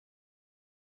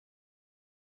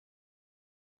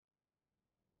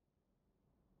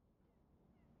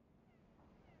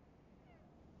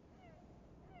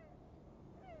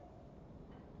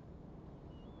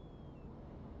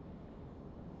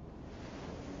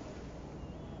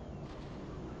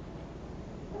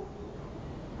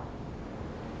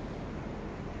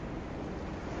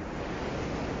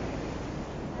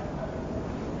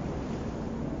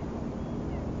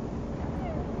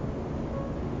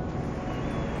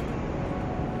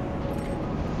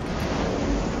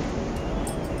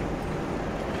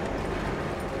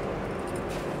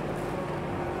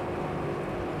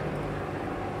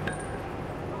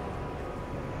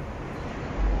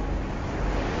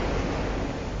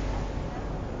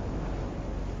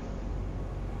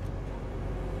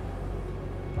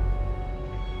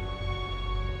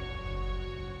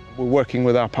We're working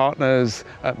with our partners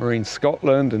at Marine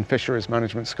Scotland and Fisheries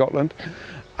Management Scotland,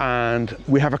 and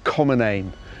we have a common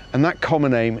aim. And that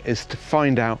common aim is to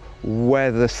find out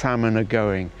where the salmon are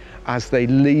going as they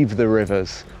leave the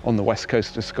rivers on the west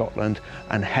coast of Scotland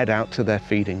and head out to their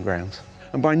feeding grounds.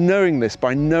 And by knowing this,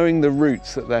 by knowing the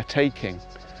routes that they're taking,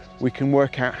 we can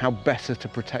work out how better to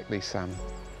protect these salmon.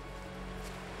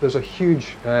 There's a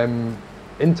huge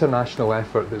international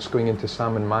effort that's going into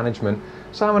salmon management.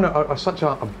 Salmon are such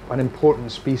an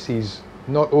important species,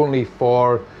 not only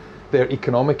for their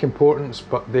economic importance,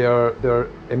 but they're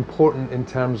important in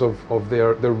terms of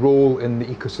their role in the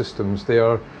ecosystems.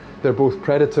 They're both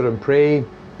predator and prey.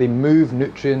 They move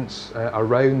nutrients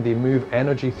around, they move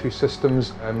energy through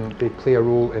systems, and they play a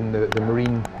role in the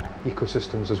marine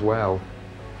ecosystems as well.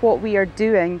 What we are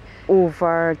doing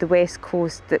over the west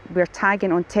coast, that we're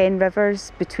tagging on 10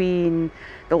 rivers between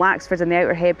the Laxfords and the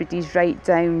Outer Hebrides right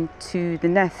down to the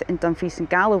Nith in Dumfries and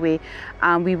Galloway,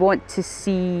 and we want to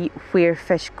see where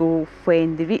fish go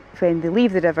when they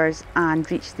leave the rivers and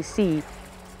reach the sea.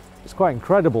 It's quite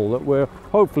incredible that we're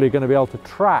hopefully going to be able to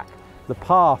track the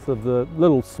path of the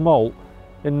little smolt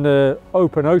in the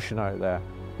open ocean out there,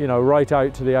 you know, right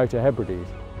out to the Outer Hebrides.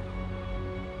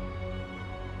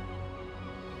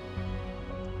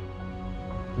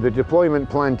 The deployment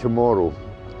plan tomorrow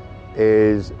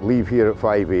is leave here at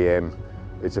 5 AM.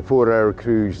 It's a 4-hour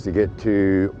cruise to get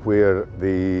to where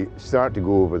they start to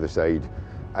go over the side,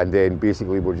 and then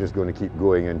basically we're just going to keep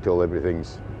going until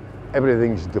everything's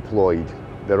deployed.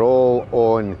 They're all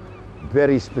on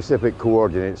very specific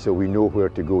coordinates, so we know where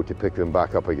to go to pick them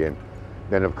back up again.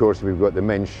 Then of course we've got the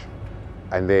Minch,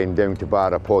 and then down to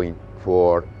Barra Point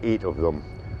for 8 of them,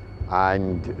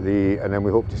 and then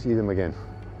we hope to see them again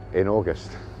in August.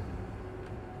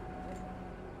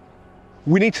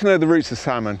 We need to know the routes of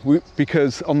salmon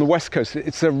because on the west coast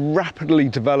it's a rapidly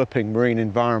developing marine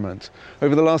environment.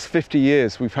 Over the last 50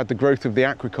 years we've had the growth of the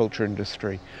aquaculture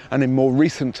industry, and in more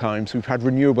recent times we've had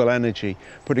renewable energy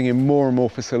putting in more and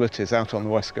more facilities out on the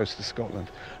west coast of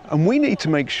Scotland. And we need to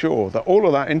make sure that all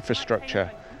of that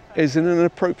infrastructure is in an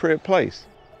appropriate place.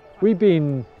 We've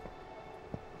been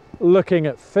looking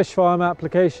at fish farm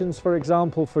applications, for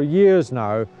example, for years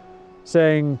now,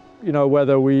 saying, you know,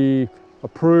 whether we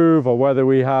approve or whether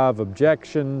we have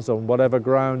objections on whatever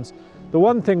grounds. The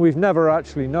one thing we've never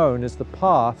actually known is the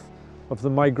path of the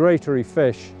migratory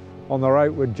fish on their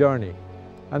outward journey.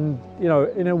 And, you know,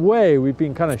 in a way, we've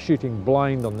been kind of shooting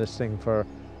blind on this thing for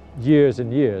years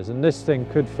and years, and this thing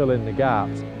could fill in the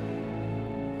gaps.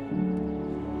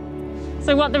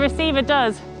 So what the receiver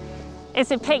does is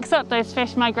it picks up those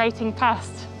fish migrating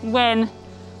past when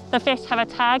the fish have a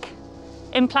tag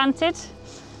implanted.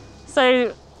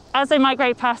 So as they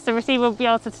migrate past, the receiver will be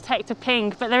able to detect a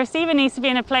ping, but the receiver needs to be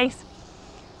in a place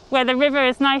where the river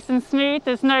is nice and smooth,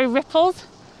 there's no ripples,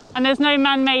 and there's no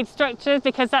man-made structures,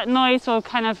 because that noise will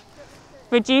kind of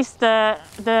reduce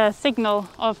the signal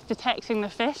of detecting the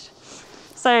fish.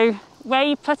 So where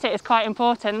you put it is quite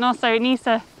important, and also it needs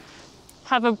to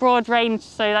have a broad range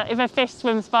so that if a fish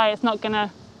swims by, it's not going to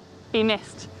be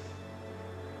missed.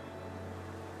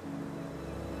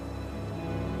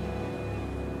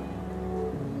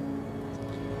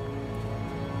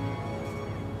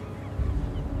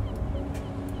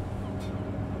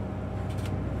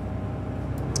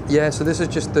 Yeah, so this is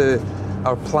just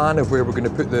our plan of where we're going to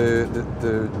put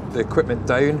the equipment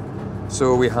down.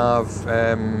 So we have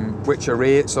which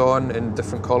array it's on in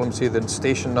different columns here, the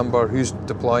station number, who's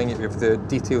deploying it, we have the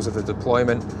details of the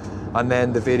deployment, and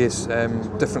then the various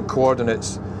different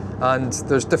coordinates. And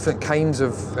there's different kinds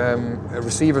of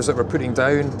receivers that we're putting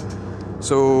down.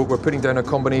 So we're putting down a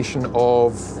combination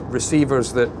of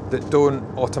receivers that don't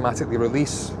automatically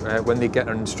release when they get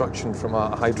an instruction from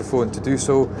a hydrophone to do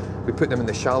so. We put them in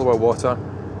the shallower water,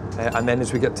 and then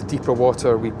as we get to deeper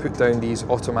water, we put down these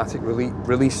automatic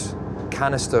release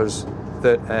canisters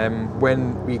that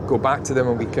when we go back to them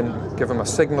and we can give them a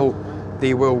signal,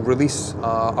 they will release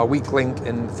a weak link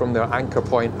from their anchor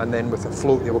point, and then with a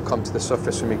float they will come to the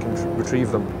surface and we can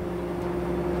retrieve them.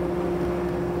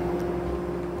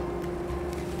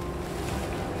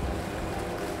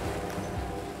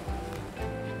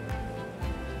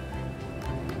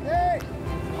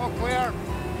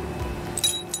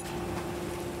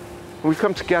 We've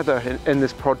come together in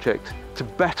this project to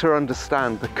better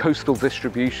understand the coastal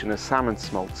distribution of salmon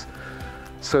smolts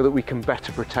so that we can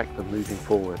better protect them moving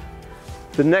forward.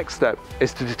 The next step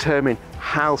is to determine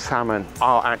how salmon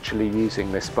are actually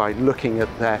using this by looking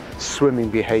at their swimming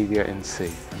behaviour in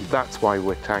sea, and that's why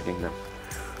we're tagging them.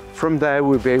 From there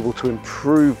we'll be able to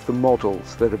improve the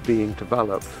models that are being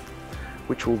developed,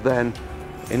 which will then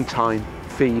in time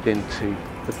feed into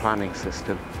the planning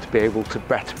system to be able to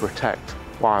better protect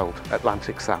wild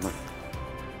Atlantic salmon.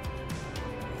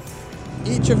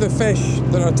 Each of the fish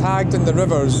that are tagged in the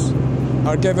rivers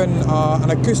are given an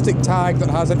acoustic tag that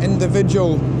has an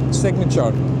individual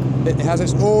signature. It has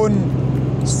its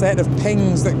own set of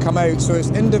pings that come out, so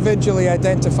it's individually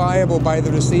identifiable by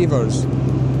the receivers.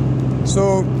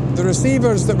 So the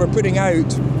receivers that we're putting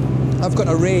out have got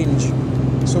a range.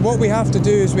 So what we have to do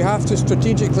is we have to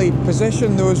strategically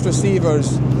position those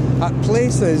receivers at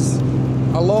places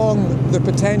along the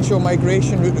potential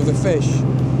migration route of the fish,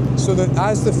 so that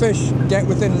as the fish get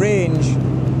within range,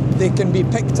 they can be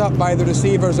picked up by the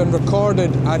receivers and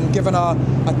recorded and given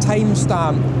a time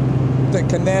stamp that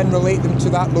can then relate them to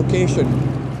that location.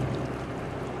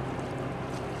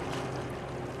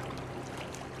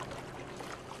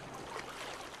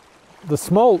 The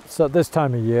smolts at this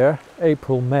time of year,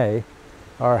 April, May,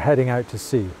 are heading out to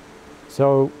sea.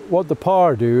 So what the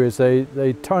parr do is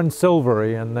they turn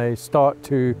silvery and they start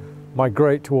to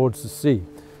migrate towards the sea.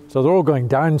 So they're all going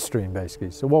downstream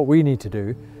basically. So what we need to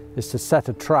do is to set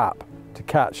a trap to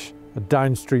catch a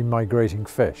downstream migrating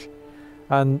fish.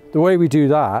 And the way we do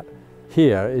that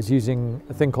here is using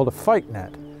a thing called a fyke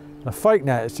net. And a fyke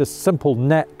net is just a simple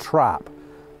net trap.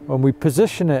 When we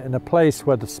position it in a place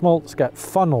where the smolts get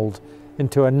funneled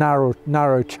into a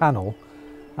narrow channel,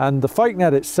 and the fyke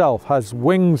net itself has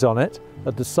wings on it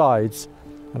at the sides,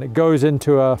 and it goes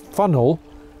into a funnel,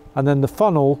 and then the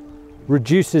funnel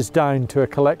reduces down to a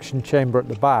collection chamber at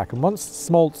the back. And once the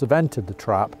smolts have entered the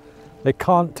trap, they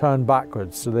can't turn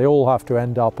backwards, so they all have to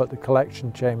end up at the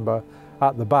collection chamber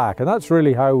at the back. And that's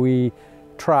really how we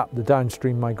trap the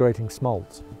downstream migrating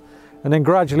smolts. And then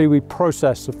gradually we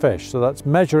process the fish. So that's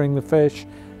measuring the fish,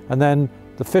 and then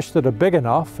the fish that are big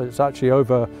enough, it's actually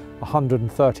over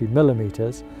 130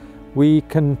 millimeters, we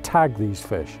can tag these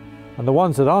fish. And the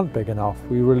ones that aren't big enough,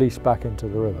 we release back into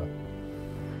the river.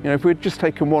 You know, if we'd just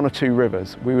taken 1 or 2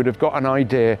 rivers, we would have got an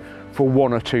idea for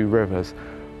 1 or 2 rivers.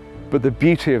 But the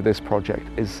beauty of this project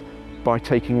is by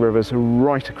taking rivers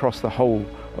right across the whole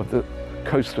of the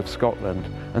coast of Scotland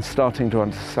and starting to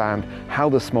understand how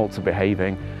the smolts are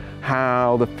behaving,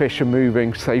 how the fish are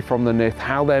moving, say from the Nith,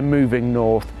 how they're moving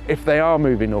north. If they are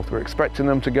moving north, we're expecting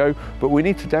them to go, but we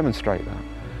need to demonstrate that.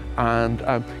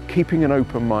 And keeping an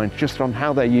open mind just on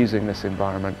how they're using this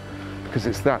environment, because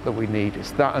it's that we need,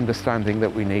 it's that understanding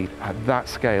that we need at that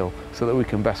scale so that we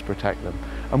can best protect them.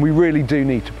 And we really do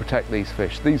need to protect these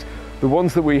fish. The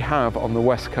ones that we have on the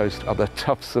west coast are the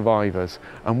tough survivors,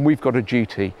 and we've got a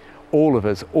duty, all of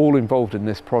us, all involved in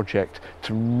this project,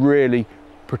 to really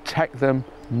protect them,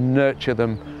 nurture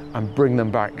them, and bring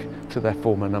them back to their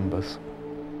former numbers.